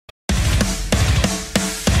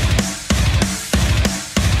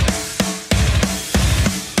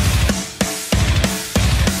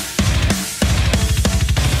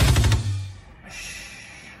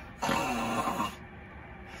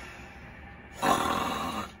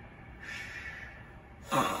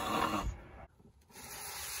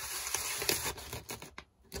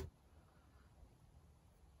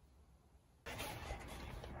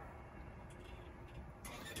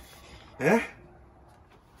Yeah?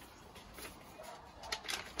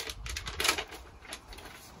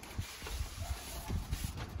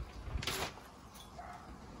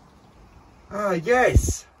 Ah,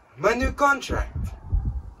 yes, my new contract.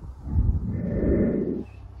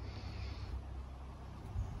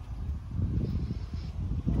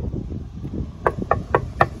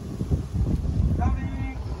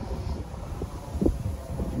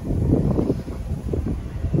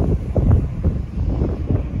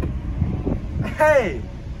 Hey,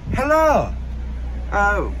 hello.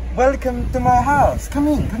 Welcome to my house. Come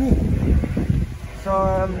in, come in. So,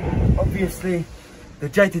 obviously, the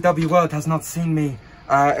JTW world has not seen me,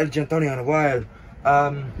 El Jantonio, in a while.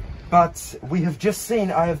 But we have just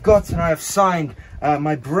seen, I have signed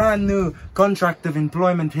my brand new contract of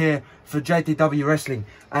employment here for JTW Wrestling.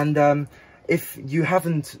 And if you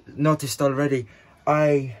haven't noticed already,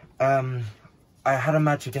 I had a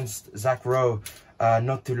match against Zach Rowe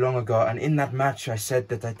not too long ago, and in that match I said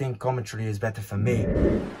that I think commentary is better for me.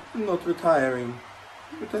 I'm not retiring,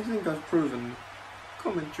 but I think I've proven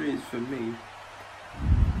commentary is for me.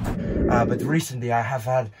 But recently I have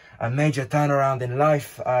had a major turnaround in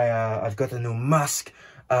life. I've got a new mask.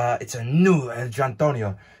 It's a new El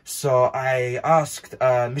Jantonio. So I asked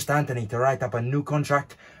Mr. Anthony to write up a new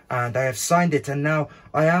contract, and I have signed it, and now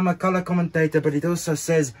I am a color commentator, but it also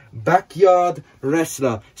says backyard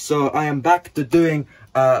wrestler. So I am back to doing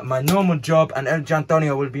my normal job, and El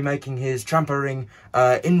Jantonio will be making his trampoline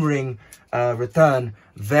in-ring return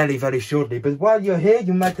very, very shortly. But while you're here,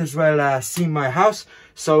 you might as well see my house.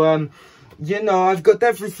 So, you know, I've got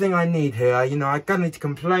everything I need here. You know, I can't need to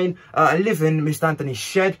complain. I live in Mr. Anthony's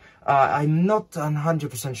shed. I'm not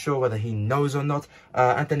 100% sure whether he knows or not.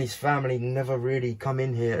 Anthony's family never really come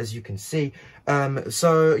in here, as you can see.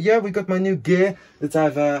 So yeah, we got my new gear that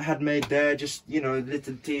I've had made there. Just, you know,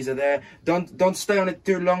 little teaser there. Don't stay on it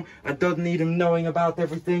too long. I don't need him knowing about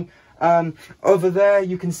everything. Over there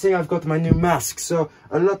you can see I've got my new mask. So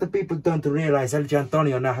a lot of people don't realize El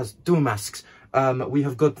Jantonio now has two masks. We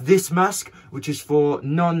have got this mask, which is for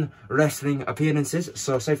non-wrestling appearances.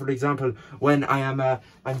 So say for example, when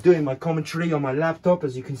I'm doing my commentary on my laptop,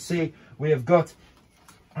 as you can see, we have got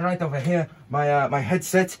right over here my my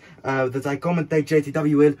headset that I commentate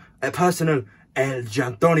JTW with, a personal El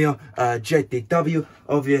Jantonio JTW.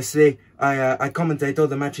 Obviously I commentate all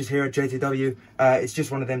the matches here at JTW. It's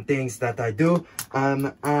just one of them things that I do.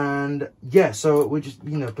 And yeah, so we just,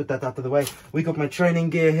 you know, put that out of the way. We got my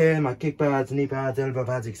training gear here, my kick pads, knee pads, elbow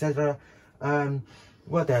pads, etc.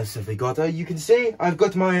 What else have we got? You can see I've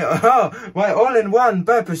got my my all-in-one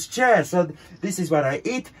purpose chair. So this is where I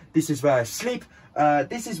eat, this is where I sleep.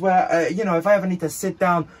 This is where, you know, if I ever need to sit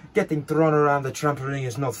down, getting thrown around the trampoline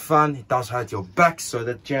is not fun. It does hurt your back, so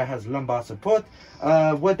the chair has lumbar support.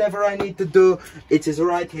 Whatever I need to do, it is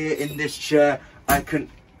right here in this chair. I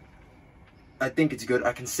think it's good.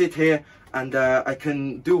 I can sit here and I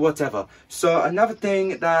can do whatever. So another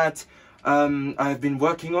thing that I've been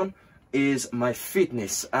working on is my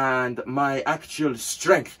fitness and my actual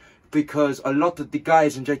strength, because a lot of the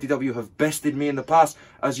guys in JTW have bested me in the past.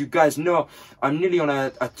 As you guys know, I'm nearly on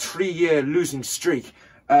a 3-year losing streak.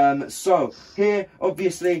 So here,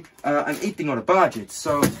 obviously, I'm eating on a budget.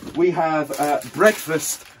 So we have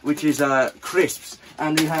breakfast, which is crisps,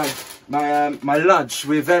 and we have my lunch.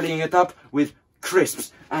 We're varying it up with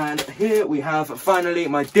crisps, and here we have finally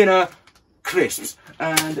my dinner, crisps.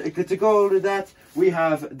 And to go with that, we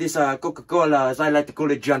have this Coca-Cola, as I like to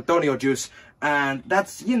call it, Jantonio juice. And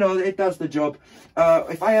that's, you know, it does the job.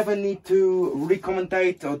 If I ever need to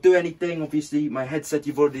re-commentate or do anything, obviously my headset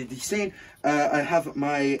you've already seen. I have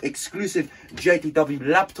my exclusive JTW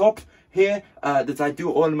laptop here that I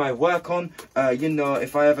do all my work on. You know,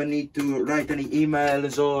 if I ever need to write any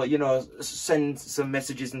emails or, you know, send some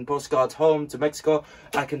messages and postcards home to Mexico,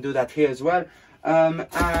 I can do that here as well.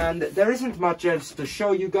 And there isn't much else to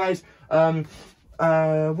show you guys.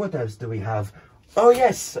 What else do we have? Oh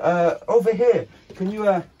yes, over here. Can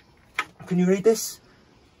you read this?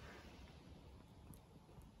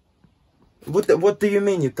 What do you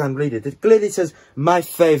mean you can't read it? It clearly says my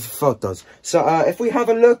fave photos. So if we have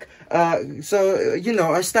a look, so you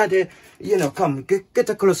know, I stand here. You know, come get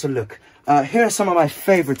a closer look. Here are some of my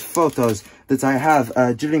favorite photos that I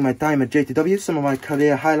have during my time at JTW. Some of my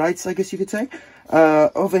career highlights, I guess you could say.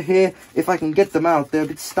 Over here, if I can get them out, they're a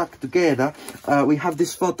bit stuck together. We have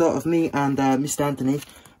this photo of me and Mr. Anthony.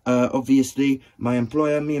 Obviously, my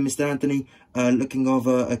employer, me and Mr. Anthony, looking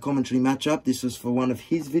over a commentary matchup. This was for one of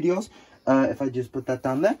his videos. If I just put that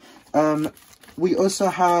down there. We also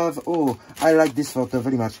have, oh, I like this photo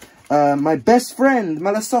very much. My best friend,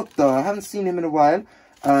 Malasotto. I haven't seen him in a while.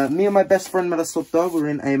 Me and my best friend Malasotto were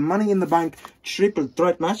in a Money in the Bank triple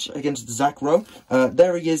threat match against Zach Rowe.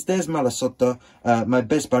 There he is. There's Malasotto, my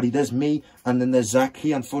best buddy. There's me, and then there's Zach.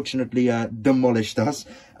 He unfortunately demolished us.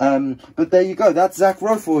 But there you go. That's Zach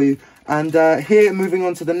Rowe for you. And here, moving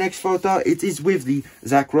on to the next photo, it is with the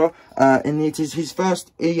Zach Rowe, and it is his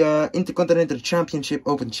first Intercontinental Championship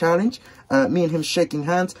Open Challenge. Me and him shaking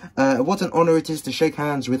hands. What an honor it is to shake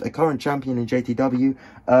hands with a current champion in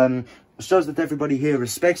JTW. Shows that everybody here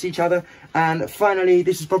respects each other. And finally,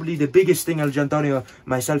 this is probably the biggest thing El Jantonio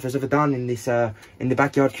myself has ever done in this in the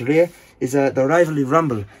backyard career, is the Rivalry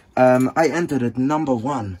Rumble. I entered at number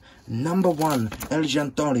one El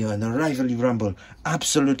Jantonio in the Rivalry Rumble.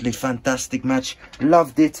 Absolutely fantastic match,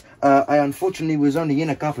 loved it. I unfortunately was only in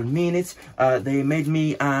a couple minutes. They made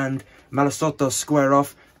me and Malasotto square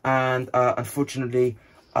off, and unfortunately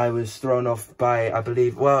I was thrown off by, I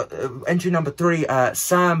believe, well, entry number 3,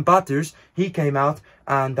 Sam Butters. He came out,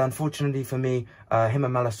 and unfortunately for me, him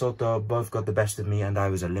and Malasotto both got the best of me, and I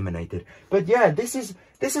was eliminated. But yeah, this is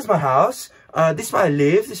my house. This is where I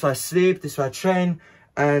live, this is where I sleep, this is where I train.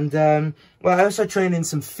 And, well, I also train in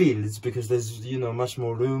some fields, because there's, you know, much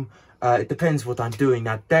more room. It depends what I'm doing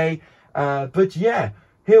that day. But yeah,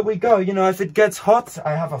 here we go. You know, if it gets hot,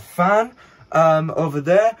 I have a fan over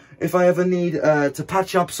there. If I ever need to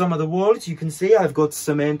patch up some of the walls, you can see I've got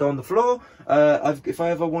cement on the floor. If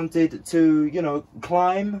I ever wanted to, you know,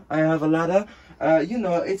 climb, I have a ladder. You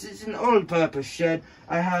know, it's an all-purpose shed.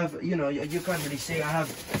 I have, you know, you can't really see, I have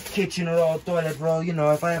kitchen roll, toilet roll. You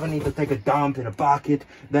know, if I ever need to take a dump in a bucket,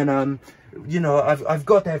 then you know, I've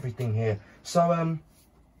got everything here. So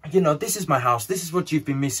you know, this is my house. This is what you've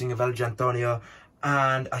been missing of El Jantonio.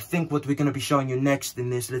 And I think what we're going to be showing you next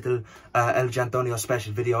in this little El Jantonio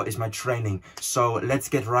special video is my training. So let's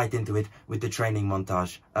get right into it with the training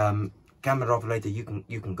montage. Camera operator,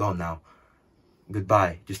 you can go now.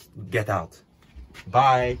 Goodbye. Just get out.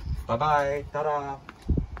 Bye. Bye-bye. Ta-da.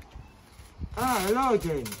 Hello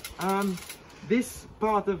again. This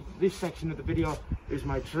part of this section of the video is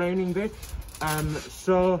my training bit.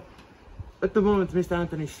 So at the moment, Mr.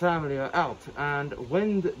 Anthony's family are out, and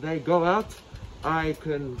when they go out, I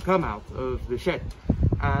can come out of the shed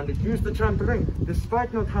and use the trampoline.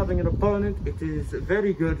 Despite not having an opponent, it is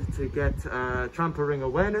very good to get trampoline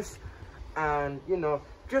awareness and, you know,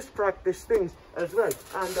 just practice things as well.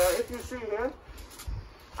 And if you see here,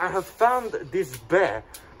 I have found this bear.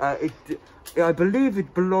 I believe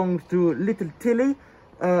it belonged to little Tilly,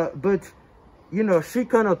 but, you know, she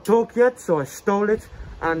cannot talk yet, so I stole it.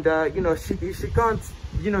 And, you know, she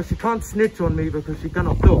can't snitch on me because she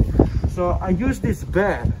cannot talk. So I use this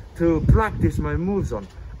bear to practice my moves on.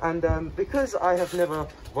 And because I have never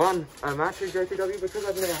won a match in JTW, because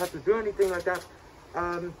I've never had to do anything like that,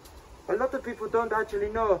 a lot of people don't actually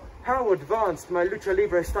know how advanced my Lucha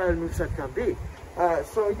Libre style moveset can be.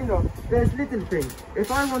 So, you know, there's little things.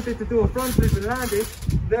 If I wanted to do a front flip and land it,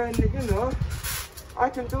 then, you know, I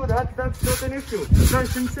can do that. That's not an issue.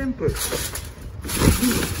 Nice and simple.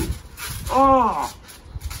 Oh!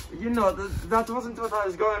 You know, that wasn't what I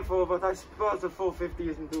was going for, but I suppose the 450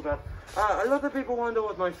 isn't too bad. A lot of people wonder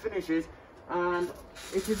what my finish is, and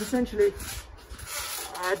it is essentially,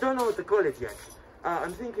 I don't know what to call it yet.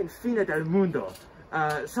 I'm thinking Fina del Mundo,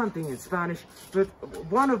 something in Spanish, but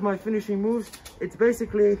one of my finishing moves, it's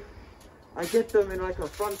basically, I get them in like a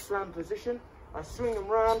front slam position, I swing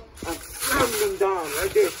them around, and slam them down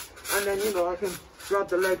like this, and then, you know, I can grab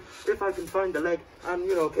the leg, if I can find the leg, and,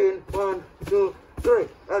 you know, pin, 1, 2, 3,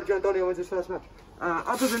 El Jantonio wins his first match.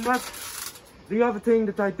 Other than that, the other thing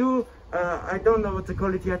that I do, I don't know what to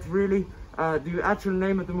call it yet, really. The actual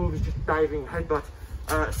name of the move is just diving headbutt.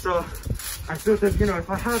 So I sort of, you know,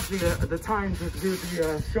 if I have the time to do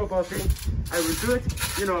the showboat thing, I will do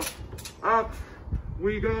it. You know, up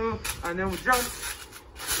we go, and then we jump,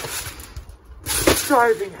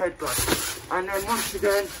 diving headbutt, and then once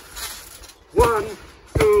again, 1,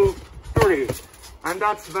 2, 3. And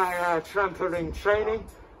that's my trampoline training.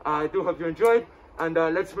 I do hope you enjoyed, and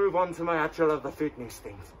let's move on to my actual other fitness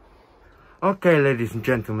things. Okay, ladies and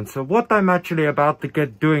gentlemen, so what I'm actually about to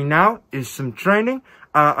get doing now is some training.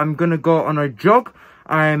 I'm gonna go on a jog,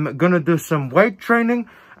 I'm gonna do some weight training,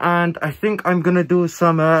 and I think I'm gonna do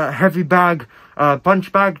some heavy bag,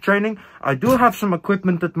 punch bag training. I do have some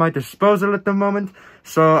equipment at my disposal at the moment,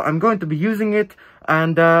 so I'm going to be using it.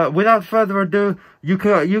 And without further ado, you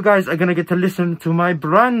guys are gonna get to listen to my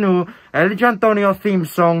brand new El Jantonio theme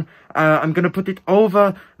song. I'm gonna put it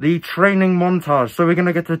over the training montage. So we're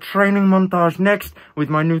gonna get the training montage next with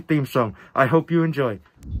my new theme song. I hope you enjoy.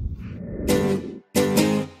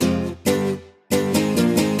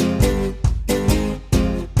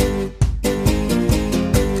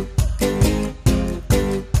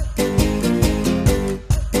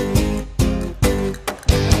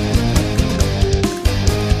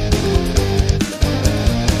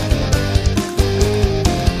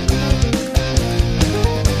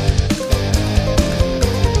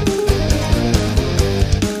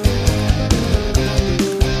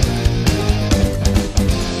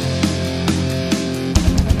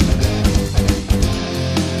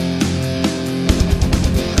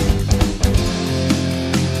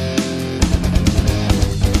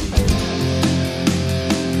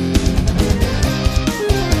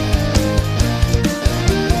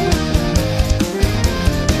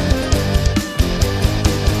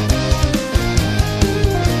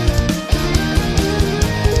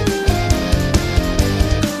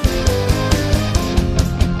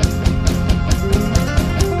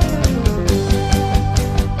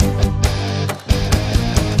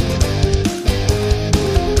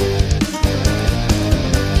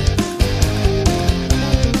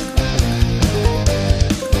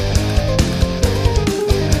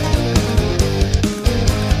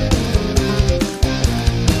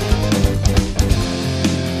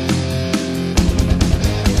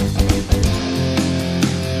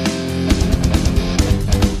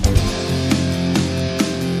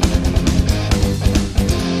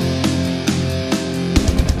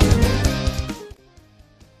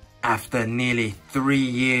 after nearly 3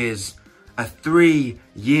 years, a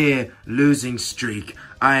 3-year losing streak,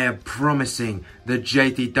 I am promising the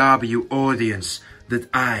JTW audience that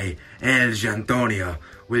I, El Jantonio,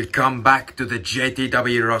 will come back to the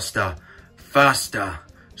JTW roster faster,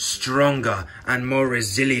 stronger and more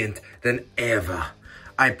resilient than ever.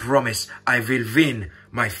 I promise I will win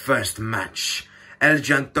my first match. El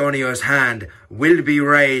Jantonio's hand will be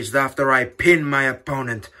raised after I pin my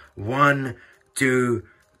opponent. 1, 2,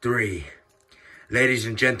 3. Ladies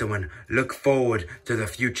and gentlemen, look forward to the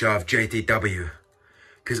future of JTW.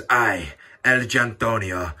 Cause I, El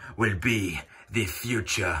Jantonio, will be the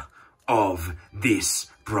future of this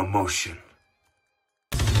promotion.